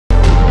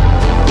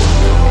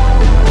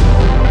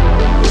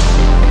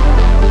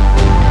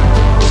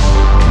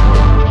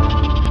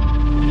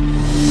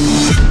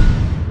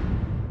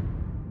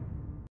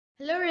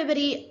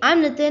everybody,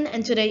 I'm Nithin,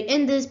 and today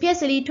in this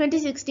PSLE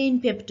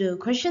 2016 Paper 2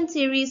 question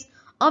series,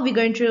 I'll be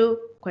going through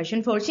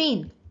question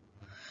 14.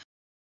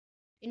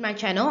 In my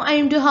channel, I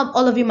aim to help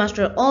all of you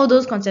master all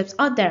those concepts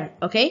out there,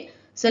 okay?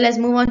 So let's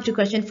move on to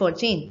question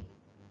 14.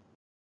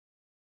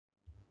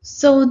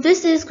 So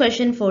this is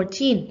question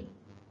 14,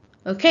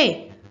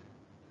 okay?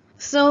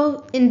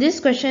 So in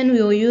this question,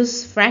 we will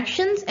use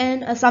fractions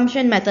and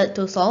assumption method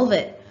to solve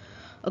it.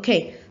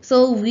 Okay,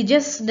 so we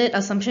just did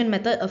assumption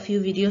method a few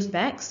videos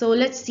back, so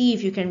let's see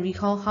if you can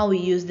recall how we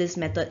use this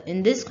method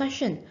in this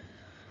question.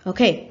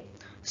 Okay,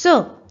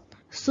 so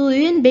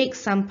Suyun baked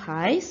some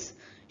pies.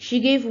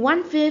 She gave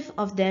 1/5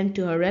 of them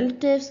to her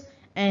relatives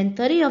and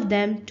 30 of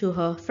them to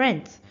her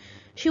friends.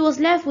 She was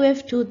left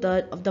with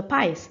 2/3 of the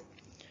pies.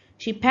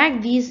 She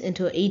packed these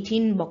into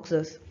 18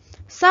 boxes.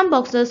 Some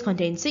boxes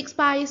contain 6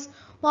 pies,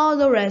 while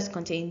the rest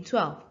contain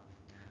 12.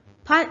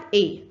 Part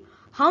A.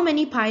 How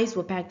many pies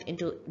were packed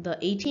into the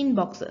 18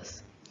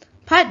 boxes?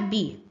 Part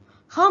B.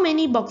 How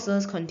many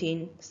boxes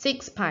contain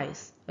 6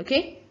 pies?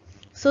 Okay,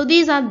 so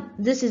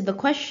this is the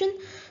question.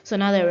 So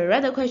now that we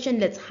read the question,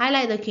 let's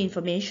highlight the key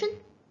information.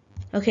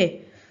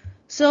 Okay,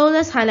 so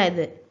let's highlight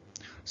it.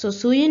 So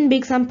Suyun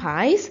baked some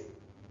pies.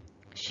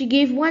 She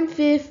gave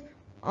 1/5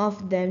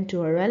 of them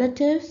to her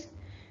relatives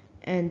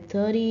and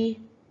 30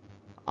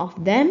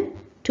 of them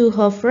to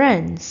her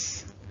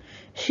friends.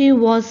 She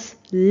was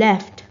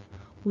left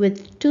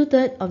with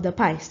 2/3 of the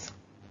pies.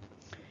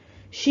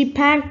 She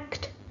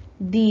packed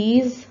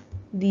these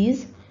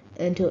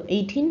into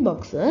 18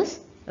 boxes.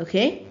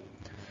 Okay,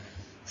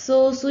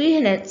 so Sui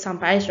had some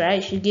pies,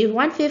 right? She gave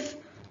 1/5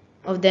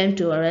 of them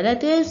to her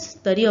relatives,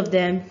 30 of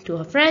them to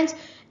her friends,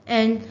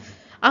 and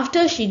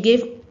after she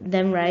gave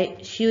them,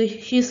 right,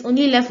 she's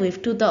only left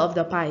with 2/3 of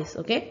the pies.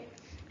 Okay,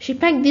 she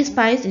packed these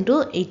pies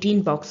into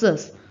 18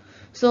 boxes.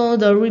 So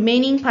the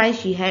remaining pies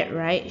she had,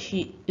 right,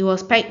 it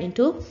was packed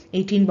into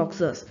 18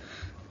 boxes.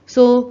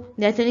 So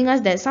they're telling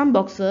us that some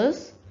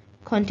boxes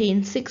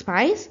contain 6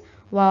 pies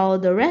while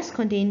the rest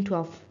contain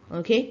 12.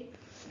 Okay,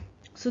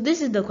 so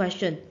this is the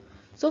question.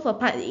 So for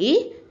part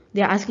A,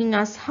 they're asking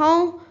us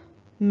how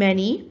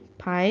many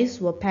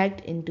pies were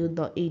packed into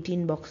the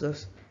 18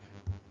 boxes.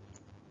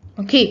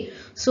 Okay,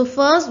 so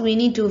first we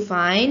need to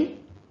find,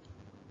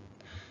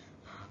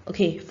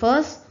 okay,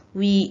 first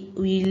we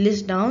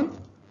list down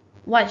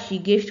what she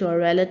gave to her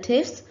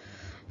relatives.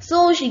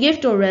 So she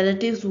gave to her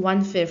relatives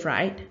 1/5,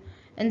 right?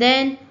 And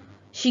then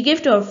she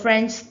gave to her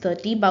friends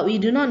 30, but we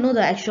do not know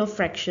the actual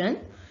fraction.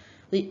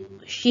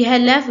 She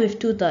had left with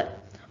 2/3.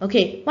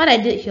 Okay, what I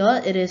did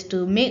here, it is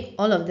to make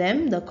all of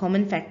them the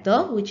common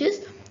factor, which is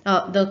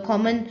the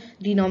common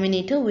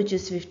denominator, which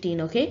is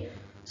 15. Okay,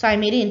 so I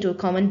made it into a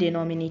common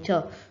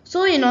denominator.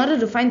 So in order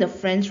to find the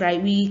friends,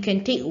 right, we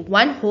can take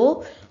 1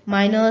 whole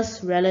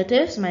minus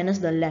relatives minus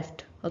the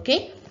left.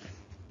 Okay,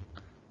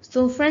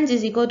 so friends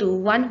is equal to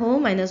 1 whole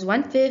minus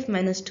 1/5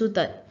 minus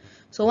 2/3.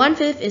 So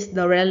 1/5 is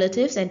the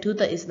relatives and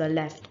 2/3 is the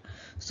left.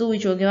 So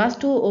which will give us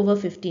 2 over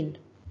 15.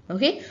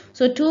 Okay,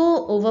 so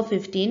 2 over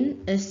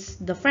 15 is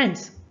the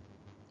friends.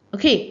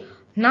 Okay,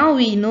 now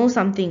we know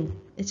something.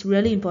 It's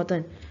really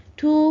important.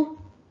 2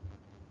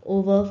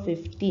 over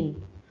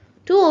 15.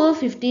 2 over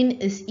 15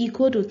 is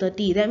equal to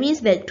 30. That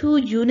means that 2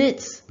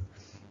 units,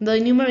 the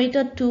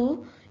numerator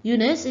 2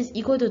 units is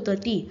equal to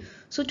 30.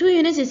 So 2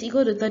 units is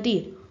equal to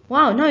 30.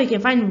 Wow, now you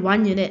can find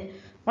 1 unit.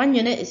 1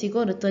 unit is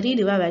equal to 30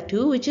 divided by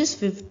 2, which is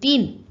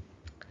 15.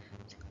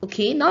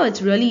 Okay, now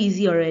it's really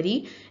easy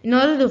already. In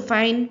order to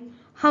find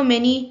how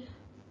many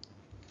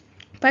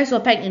pies were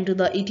packed into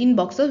the 18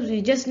 boxes,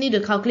 we just need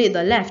to calculate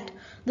the left.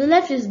 The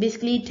left is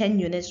basically 10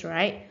 units,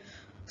 right?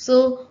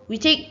 So we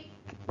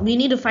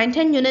need to find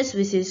 10 units,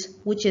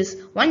 which is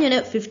 1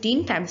 unit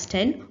 15 times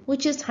 10,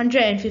 which is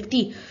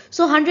 150.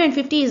 So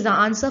 150 is the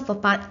answer for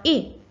part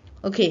A.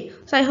 Okay,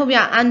 so I hope you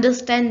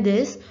understand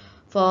this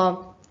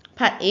for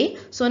part A.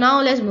 So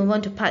now let's move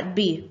on to part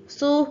B.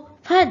 So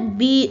part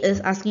B is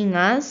asking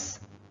us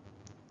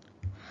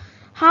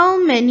how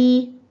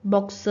many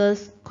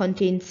boxes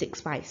contain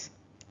 6 pies.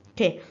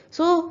 Okay,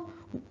 so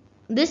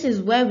this is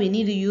where we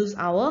need to use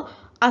our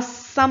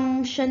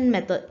assumption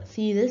method.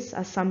 See this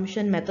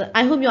assumption method?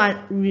 I hope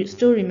you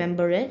still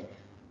remember it.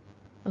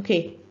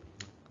 Okay,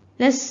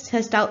 let's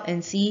test out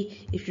and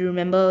see if you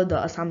remember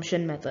the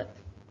assumption method.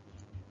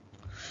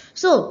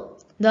 So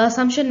the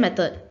assumption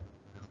method,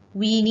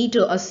 we need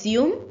to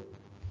assume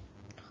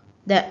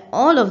that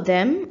all of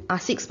them are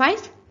 6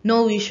 pies.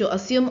 No, we should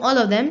assume all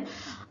of them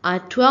are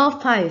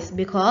 12 pies,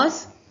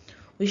 because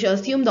we should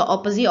assume the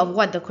opposite of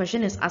what the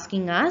question is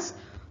asking us,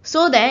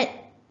 so that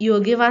you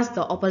will give us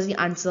the opposite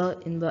answer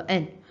in the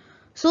end.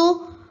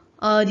 So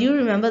do you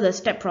remember the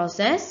step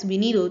process? We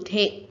need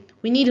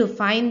to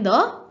find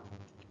the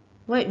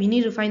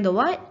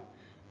what?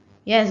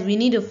 Yes, we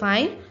need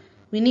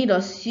to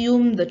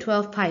assume the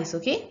 12 pies.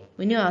 Okay,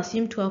 we need to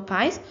assume 12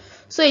 pies.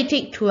 So you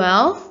take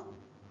 12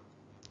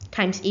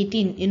 times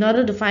 18 in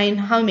order to find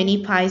how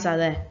many pies are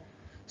there.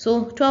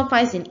 So 12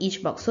 pies in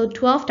each box. So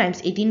 12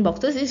 times 18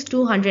 boxes is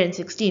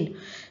 216.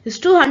 Is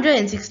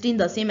 216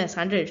 the same as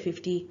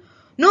 150?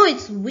 No,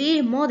 it's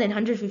way more than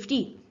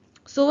 150.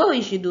 So what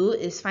we should do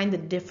is find the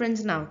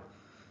difference now.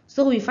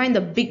 So we find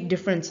the big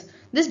difference.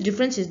 This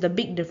difference is the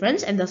big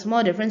difference, and the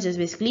small difference is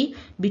basically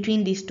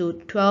between these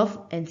two,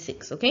 12 and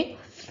 6, okay?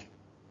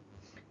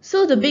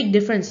 So the big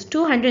difference,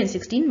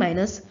 216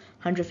 minus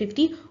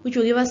 150, which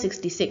will give us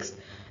 66.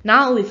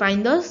 Now we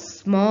find the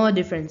small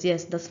difference.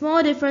 Yes, the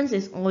small difference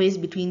is always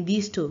between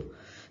these two,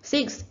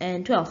 6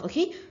 and 12,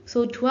 okay?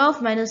 So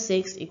 12 minus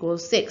 6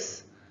 equals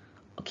 6.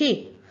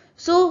 Okay,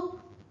 so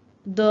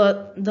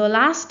the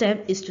last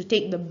step is to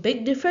take the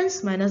big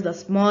difference minus the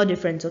small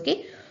difference,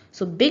 okay?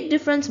 So big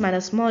difference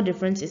minus small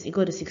difference is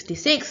equal to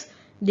 66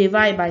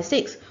 divided by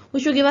 6,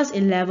 which will give us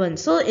 11.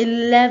 So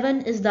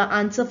 11 is the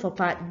answer for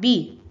part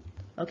B,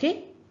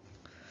 okay?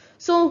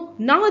 So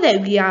now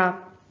that we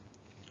are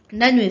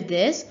done with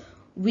this,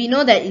 we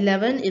know that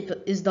 11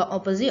 is the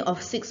opposite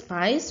of 6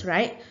 pies,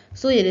 right?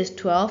 So it is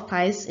 12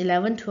 pies,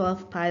 11,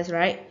 12 pies,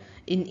 right?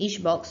 In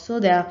each box. So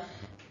there are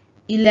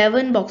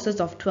 11 boxes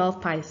of 12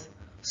 pies.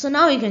 So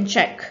now we can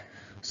check.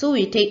 So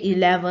we take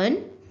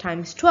 11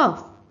 times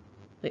 12.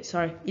 Wait,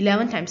 sorry,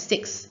 11 times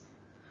 6.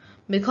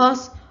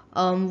 Because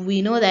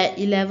we know that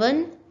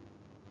 11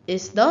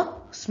 is the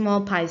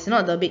small pies,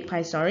 not the big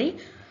pies, sorry.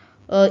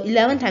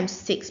 11 times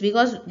 6,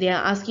 because they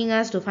are asking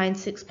us to find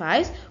 6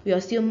 pies. We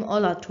assume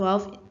all are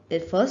 12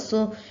 at first.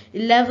 So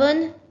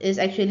 11 is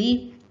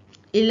actually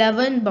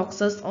 11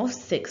 boxes of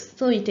 6.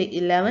 So we take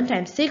 11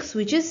 times 6,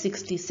 which is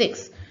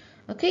 66.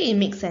 Okay, it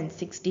makes sense,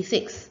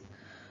 66.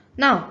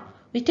 Now,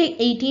 we take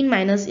 18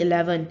 minus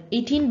 11.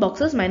 18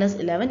 boxes minus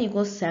 11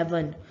 equals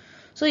 7.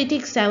 So we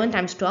take 7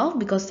 times 12,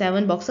 because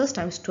 7 boxes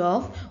times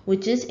 12,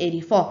 which is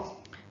 84.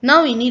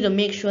 Now we need to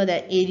make sure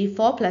that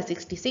 84 plus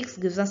 66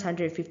 gives us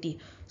 150.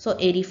 So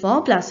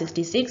 84 plus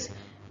 66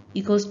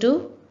 equals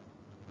to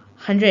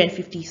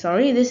 150.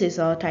 Sorry, this is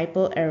a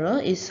typo error.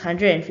 It's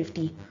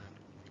 150.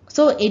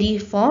 So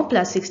 84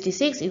 plus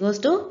 66 equals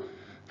to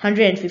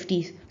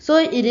 150. So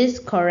it is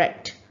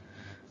correct.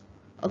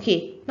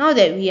 Okay, now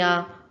that we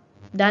are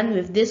done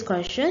with this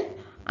question,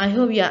 I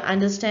hope you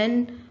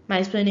understand my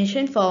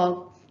explanation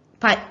for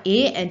part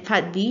A and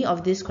part B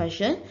of this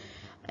question.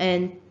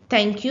 And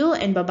thank you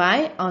and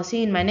bye-bye. I'll see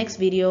you in my next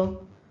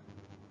video.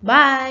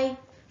 Bye!